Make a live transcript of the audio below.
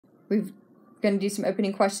we're going to do some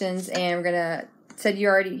opening questions, and we're going to, said you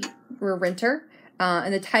already were a renter,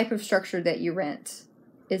 and the type of structure that you rent.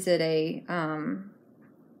 Is it a,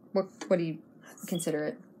 what do you consider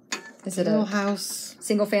it? Is it little house?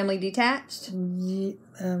 Single family detached? Yeah,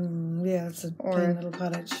 it's a plain little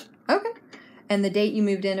cottage. Okay. And the date you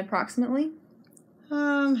moved in approximately?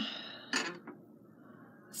 Let's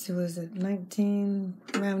see, was it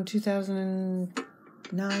around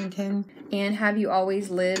 2009, 10? And have you always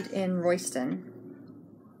lived in Royston?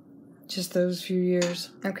 Just those few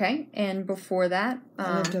years. Okay. And before that?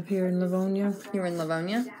 I lived up here in Livonia. You were in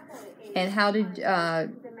Livonia. And how did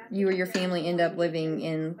you or your family end up living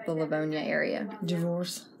in the Livonia area?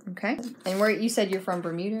 Divorce. Okay. And where you said you're from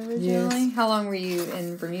Bermuda originally? Yes. How long were you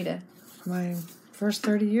in Bermuda? My first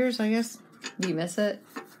 30 years, I guess. Do you miss it?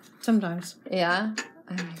 Sometimes. Yeah.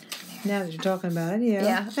 Now that you're talking about it,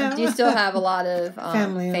 yeah. Yeah. Do you still have a lot of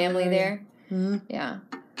family there? Mm-hmm. Yeah.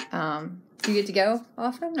 Do you get to go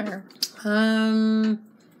often, or?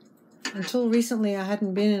 Until recently, I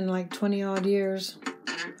hadn't been in like 20 odd years.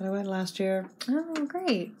 But I went last year. Oh,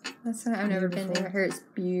 great! I've never been there. I heard it's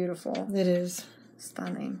beautiful. It is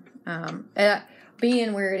stunning.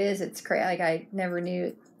 Being where it is, it's crazy. Like I never knew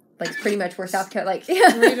it. Like pretty much where South Carolina, like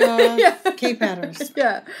straight off Cape Hatteras.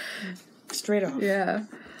 Yeah, straight off. Yeah.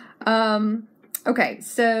 Okay,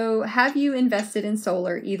 so have you invested in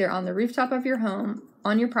solar either on the rooftop of your home,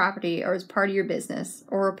 on your property, or as part of your business,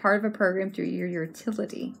 or a part of a program through your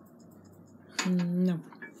utility? No.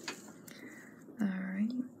 All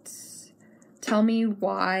right. Tell me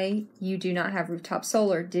why you do not have rooftop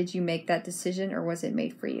solar. Did you make that decision, or was it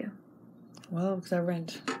made for you? Well, because I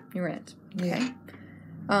rent. You rent. Yeah. Okay.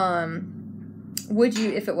 Would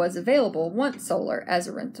you, if it was available, want solar as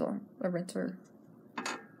a renter?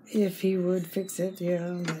 If he would fix it,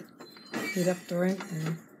 yeah, but he'd up the rent.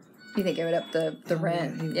 You think it would up the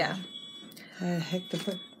rent? Yeah. Heck, to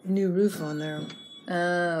put a new roof on there.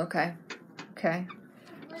 Oh, okay. Okay.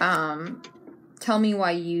 Tell me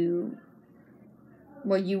why you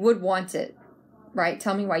would want it, right?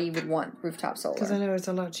 Tell me why you would want rooftop solar. Because I know it's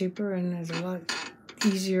a lot cheaper and it's a lot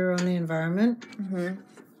easier on the environment. Mm-hmm.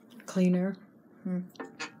 Cleaner. Mm-hmm.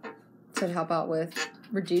 So to help out with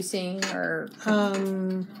reducing or...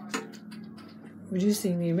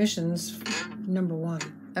 reducing the emissions, number one.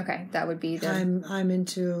 Okay, that would be the... I'm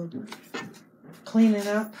into cleaning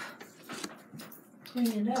up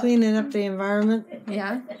the environment.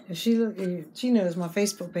 Yeah. If she knows my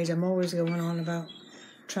Facebook page. I'm always going on about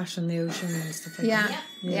trash in the ocean and stuff like that.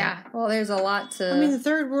 Yeah. Well, there's a lot to... I mean, the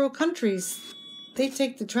third world countries, they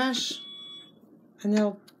take the trash and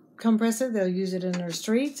they'll compress it. They'll use it in their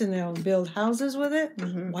streets and they'll build houses with it.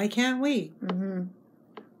 Mm-hmm. Why can't we? Mm-hmm.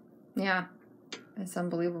 Yeah. It's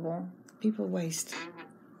unbelievable. People waste.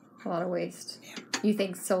 A lot of waste. Yeah. You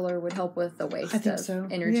think solar would help with the waste of so.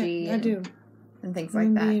 Energy? Yeah, I do. And things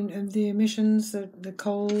like that. The emissions, the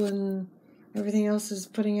coal and everything else is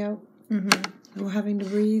putting out. Mm-hmm. And we're having to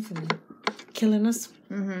breathe and killing us.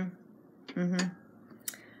 Mm-hmm.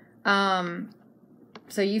 Mm-hmm.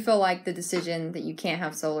 So you feel like the decision that you can't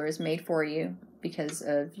have solar is made for you because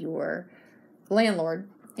of your landlord,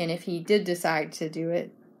 and if he did decide to do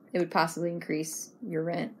it, it would possibly increase your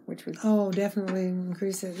rent, which would... Oh, definitely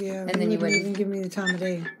increase it, yeah. And then you wouldn't even give me the time of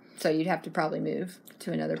day. So you'd have to probably move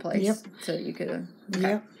to another place. Yep. So you could... Okay.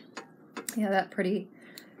 Yep. Yeah, that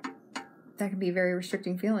can be a very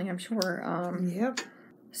restricting feeling, I'm sure. Yep.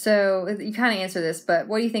 So you kind of answer this, but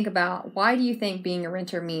what do you think about, why do you think being a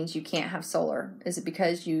renter means you can't have solar? Is it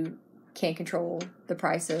because you can't control the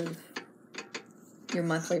price of your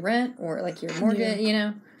monthly rent or like your mortgage, you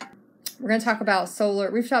know? We're going to talk about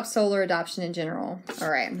rooftop solar adoption in general. All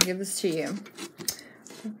right, I'm going to give this to you.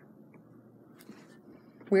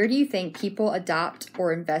 Where do you think people adopt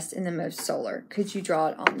or invest in the most solar? Could you draw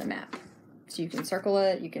it on the map? So you can circle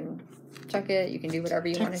it, you can check it, you can do whatever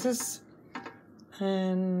you want to. Texas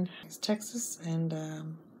and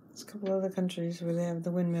there's a couple other countries where they have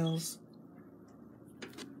the windmills.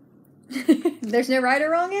 There's no right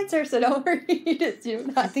or wrong answer, so don't worry.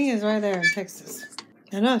 I think it's right there in Texas.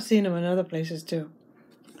 And I've seen them in other places too,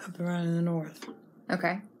 up around in the north.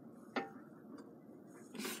 Okay. Up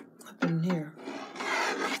in here.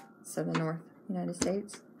 So the North United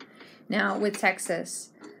States. Now, with Texas,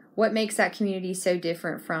 what makes that community so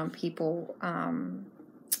different from people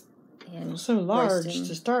in so large Royston?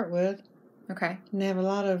 To start with. Okay. And they have a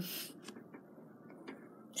lot of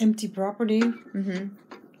empty property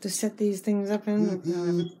to set these things up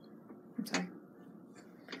in. I'm sorry.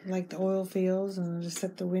 Like the oil fields, and just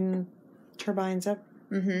set the wind turbines up.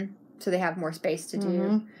 So they have more space to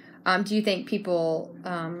do. Do you think people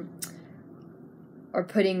are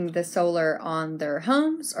putting the solar on their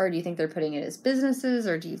homes, or do you think they're putting it as businesses,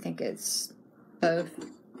 or do you think it's both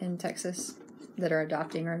in Texas that are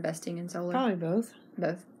adopting or investing in solar? Probably both.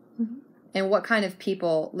 Both. Mm-hmm. And what kind of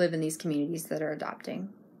people live in these communities that are adopting?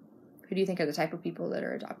 Who do you think are the type of people that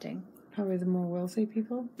are adopting? Probably the more wealthy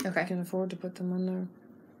people. Okay. Can afford to put them on their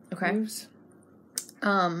Okay. roofs.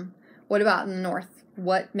 What about in the north?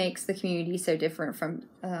 What makes the community so different from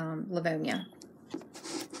Livonia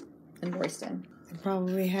and Royston? They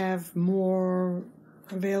probably have more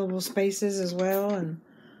available spaces as well,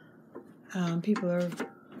 and people are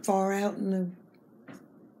far out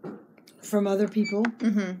from other people.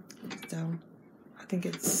 Mm-hmm. So I think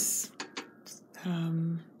it's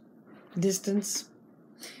distance.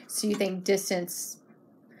 So you think distance?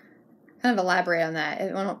 Kind of elaborate on that. I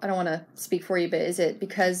don't want to speak for you, but is it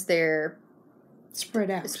because they're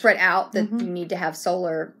Spread out that you need to have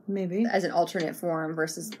solar maybe as an alternate form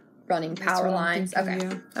versus running That's power what I'm lines?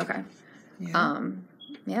 thinking, Okay. yeah.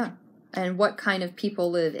 Yeah. And what kind of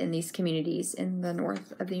people live in these communities in the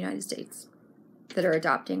north of the United States that are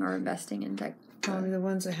adopting or investing in tech? Probably the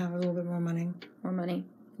ones that have a little bit more money. More money.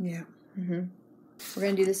 Yeah. Mm-hmm. We're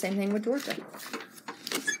going to do the same thing with Georgia.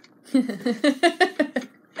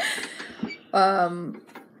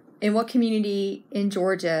 In what community in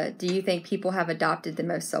Georgia do you think people have adopted the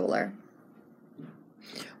most solar?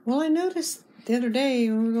 Well, I noticed the other day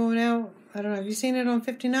when we were going out, I don't know, have you seen it on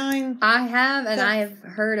 59? I have, and I have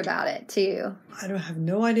heard about it too. I don't have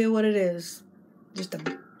no idea what it is. Just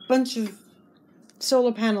a bunch of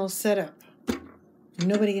solar panels set up.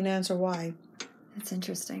 Nobody can answer why. That's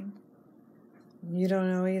interesting. You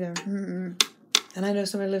don't know either. Mm-mm. And I know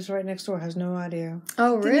somebody lives right next door, has no idea.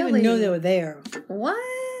 Oh, really? Didn't even know they were there. What?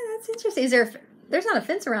 That's interesting. There's not a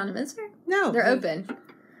fence around them, is there? No. They're open.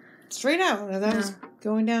 Straight out. As I was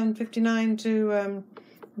going down 59 to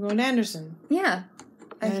going to Anderson. Yeah.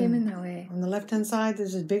 I came in that way. On the left-hand side,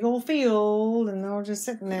 there's this big old field, and they're all just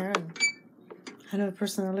sitting there. And I know the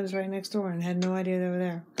person that lives right next door and had no idea they were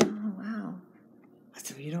there. Oh, wow. I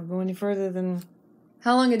said, well, you don't go any further than...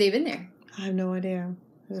 How long have they been there? I have no idea.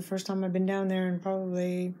 It was the first time I've been down there in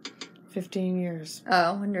probably 15 years. Oh,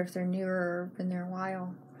 I wonder if they're newer or been there a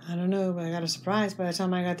while. I don't know, but I got a surprise by the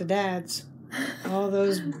time I got to Dad's. All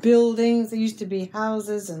those buildings that used to be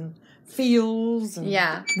houses and fields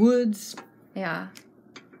and woods. Yeah.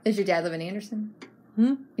 Does your dad live in Anderson?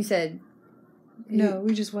 Hmm? You said... No,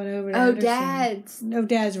 we just went over to Anderson. Dad's. No,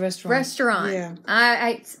 Dad's restaurant. Restaurant. Yeah.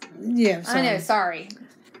 Yeah, sorry. I know, sorry.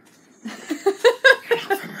 You're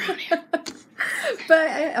not from around here. But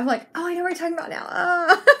I'm like, oh, I know what you're talking about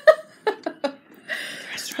now.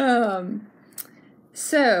 Restaurant.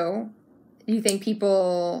 So, you think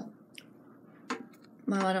people...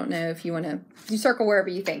 Well, I don't know if you want to... You circle wherever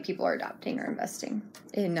you think people are adopting or investing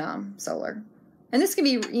in solar. And this could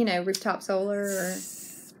be, rooftop solar or...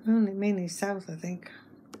 Mainly south, I think.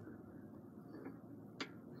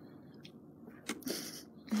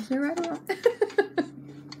 Is it right or wrong?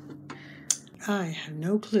 I have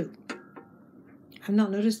no clue. I've not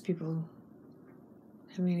noticed people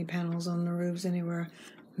having any panels on the roofs anywhere.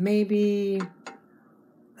 Maybe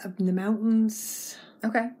up in the mountains.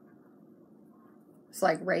 Okay. It's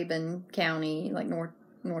like Rabun County, like North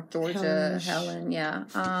Georgia, Helen, yeah.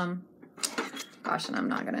 Gosh, and I'm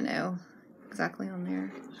not going to know exactly on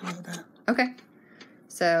there. How about that? Okay.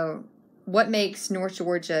 So, what makes North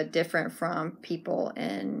Georgia different from people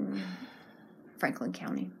in Franklin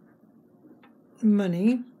County?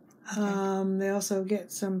 Money. Okay. They also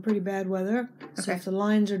get some pretty bad weather. So if the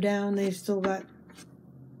lines are down, they've still got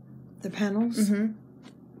the panels.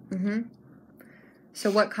 Mm-hmm. Mm-hmm. So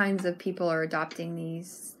what kinds of people are adopting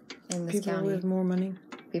these in this county? People with more money.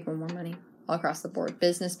 People with more money. All across the board.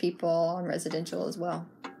 Business people and residential as well.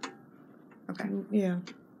 Okay. Yeah.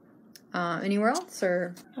 Anywhere else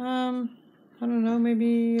or? I don't know.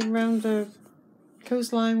 Maybe around the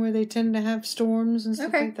coastline where they tend to have storms and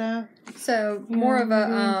stuff like that. So more of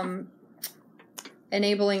a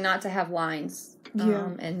enabling not to have lines.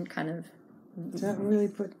 And kind of. That really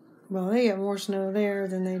put. Well, they get more snow there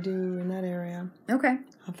than they do in that area. Okay.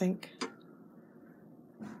 I think.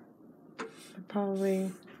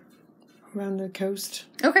 Probably around the coast.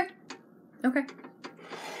 Okay. Okay.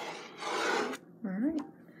 All right.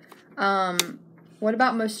 What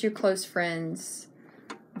about most of your close friends?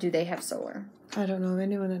 Do they have solar? I don't know of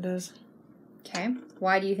anyone that does. Okay.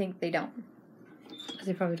 Why do you think they don't?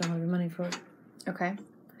 They probably don't have the money for it. Okay.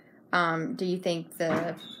 Do you think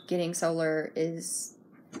the getting solar is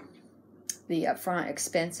the upfront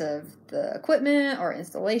expense of the equipment or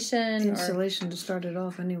installation? Installation to start it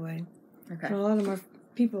off anyway. Okay. So a lot of my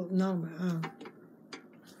people,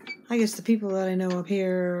 I guess the people that I know up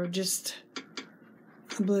here are just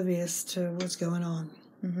oblivious to what's going on.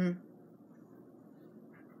 Mm-hmm.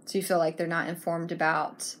 So you feel like they're not informed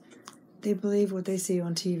about... They believe what they see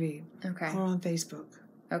on TV. Okay. Or on Facebook.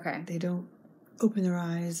 Okay. They don't open their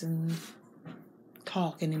eyes and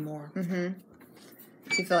talk anymore. Mm-hmm.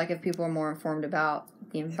 So you feel like if people are more informed about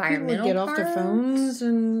the environmental people would get off their parts? phones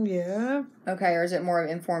and, yeah. Okay, or is it more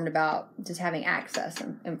informed about just having access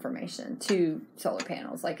and information to solar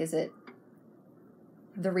panels? Like, is it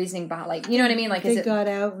the reasoning behind, like, you know what I mean? Like, they got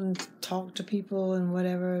out and talked to people and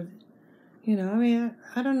whatever. You know, I mean,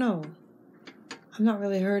 I don't know. I've not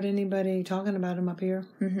really heard anybody talking about them up here.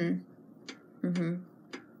 Mm-hmm. Mm-hmm.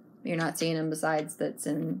 You're not seeing them besides that's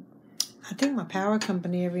in... I think my power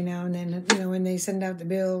company every now and then, you know, when they send out the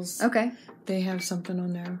bills, okay, they have something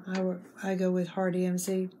on there. I go with Hard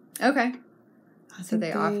EMC. Okay. So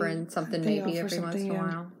they offering something maybe every once in a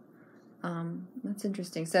while. That's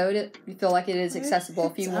interesting. So you feel like it is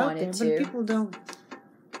accessible if you wanted to. But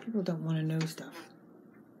people don't want to know stuff.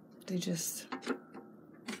 They just...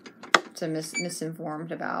 So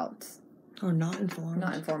misinformed about... Or not informed.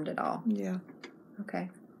 Not informed at all. Yeah. Okay.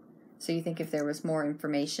 So you think if there was more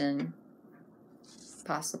information,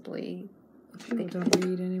 possibly... People don't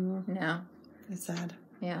read anymore. No. It's sad.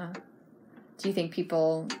 Yeah. Do you think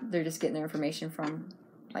people, they're just getting their information from,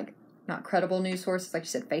 like, not credible news sources, like you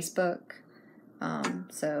said, Facebook?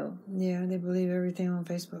 So... Yeah, they believe everything on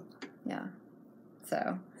Facebook. Yeah.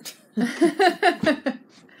 So...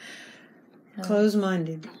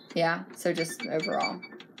 Closed-minded. Yeah, so just overall.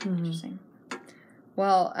 Mm-hmm. Interesting.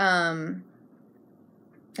 Well,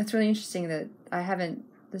 it's really interesting that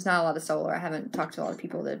there's not a lot of solar. I haven't talked to a lot of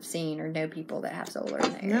people that have seen or know people that have solar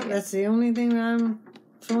in the area. No, that's the only thing that I'm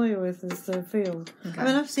familiar with is the field. Okay. I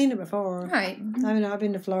mean, I've seen it before. Right. I mean, I've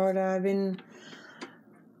been to Florida. I've been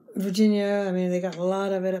Virginia. I mean, they got a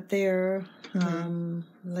lot of it up there,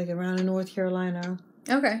 like around in North Carolina.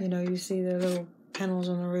 Okay. You know, you see the little panels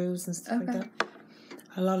on the roofs and stuff like that.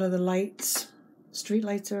 A lot of the lights, street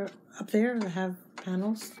lights are up there that have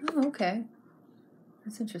panels. Oh, okay.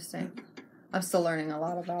 That's interesting. I'm still learning a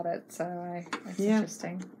lot about it, so that's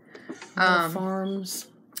interesting. Farms.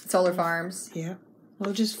 Solar farms. Yeah.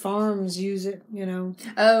 Well, just farms use it, you know.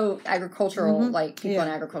 Oh, agricultural, like people in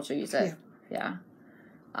agriculture use it. Yeah.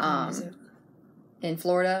 In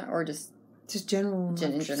Florida or just... Just general. In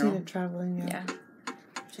general. Seen it traveling, Yeah.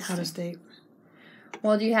 Out of state.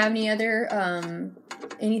 Well, do you have any other,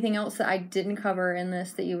 anything else that I didn't cover in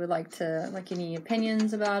this that you would like to, like any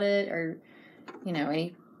opinions about it or, you know,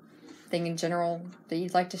 anything in general that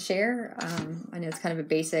you'd like to share? I know it's kind of a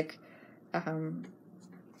basic 10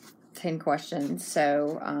 questions,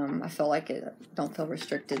 so I feel like don't feel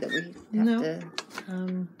restricted that we have to...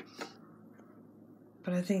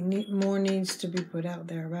 But I think more needs to be put out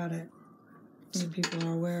there about it so people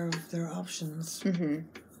are aware of their options. Mm-hmm.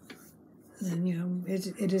 And, you know,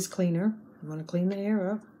 it is cleaner. You want to clean the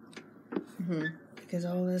air up. Mm-hmm. Because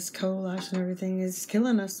all this coal ash and everything is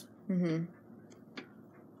killing us. Mm-hmm.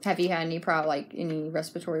 Have you had any problem, like any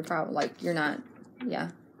respiratory problem? Like you're not,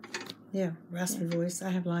 Yeah, raspy voice. I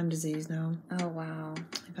have Lyme disease now. Oh, wow.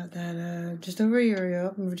 I got that just over a year ago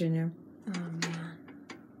up in Virginia. Oh, man.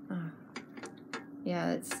 Oh.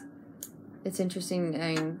 Yeah, it's interesting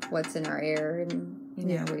knowing what's in our air and, you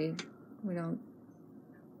know, we don't...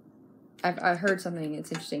 I've heard something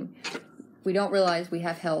that's interesting. We don't realize we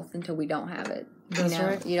have health until we don't have it. That's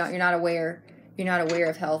right. You're not aware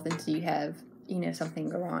of health until you have, you know, something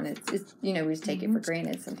go on. It's you know, we just take it for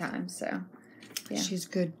granted sometimes. So, yeah. She's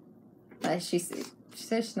good. She says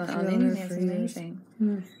she's not on anything. That's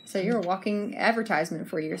amazing. So you're a walking advertisement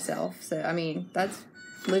for yourself. So I mean, that's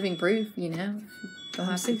living proof. You know.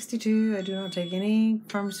 I'm 62. I do not take any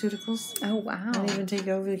pharmaceuticals. Oh wow. I don't even take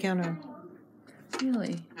over the counter.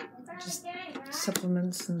 Really. Just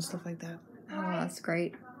supplements and stuff like that. Oh, that's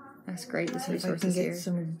great. That's great. This resource if I can get here.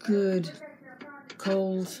 some good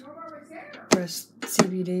cold pressed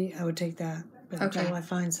CBD, I would take that. But until I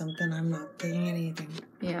find something, I'm not taking anything.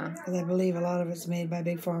 Yeah. Because I believe a lot of it's made by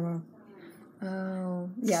Big Pharma. Oh.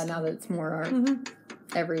 Yeah, now that it's more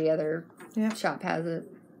every other shop has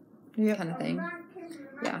it kind of thing.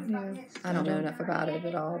 Yeah. I don't know enough about it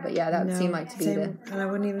at all. But yeah, that would seem like to be the... And I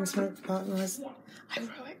wouldn't even smoke pot unless I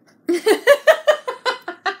heroic.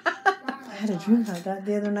 I had a dream about that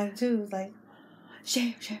the other night too. It was like,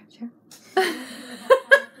 share.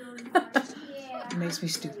 It makes me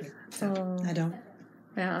stupid. So I don't.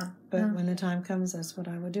 Yeah. But when the time comes, that's what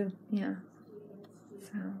I would do. Yeah.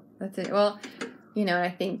 So that's it. Well, you know, I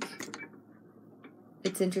think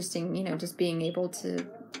it's interesting, you know, just being able to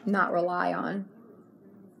not rely on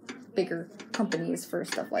bigger companies for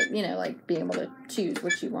stuff like, like being able to choose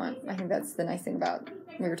what you want. I think that's the nice thing about,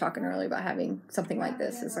 we were talking earlier about having something like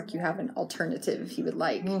this, is like you have an alternative if you would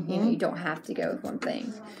like. You don't have to go with one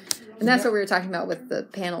thing. And that's what we were talking about with the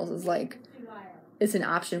panels, is like, it's an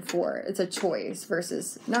option it's a choice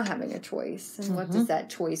versus not having a choice. And what does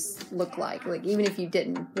that choice look like? Like, even if you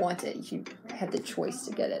didn't want it, you had the choice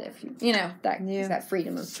to get it. If you, that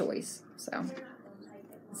freedom of choice. So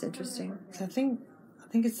it's interesting. So I think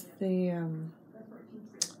it's the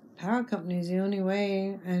power company's the only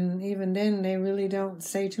way, and even then they really don't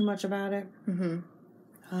say too much about it.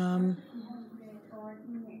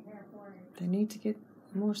 They need to get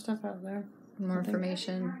more stuff out there. More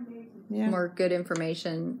information. Yeah. More good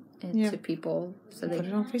information to people, so they put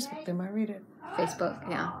it on Facebook. They might read it. Facebook,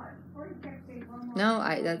 yeah. No,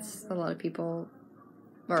 that's a lot of people.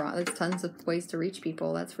 Or there's tons of ways to reach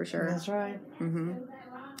people. That's for sure. That's right.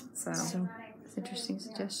 So it's an interesting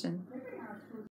suggestion.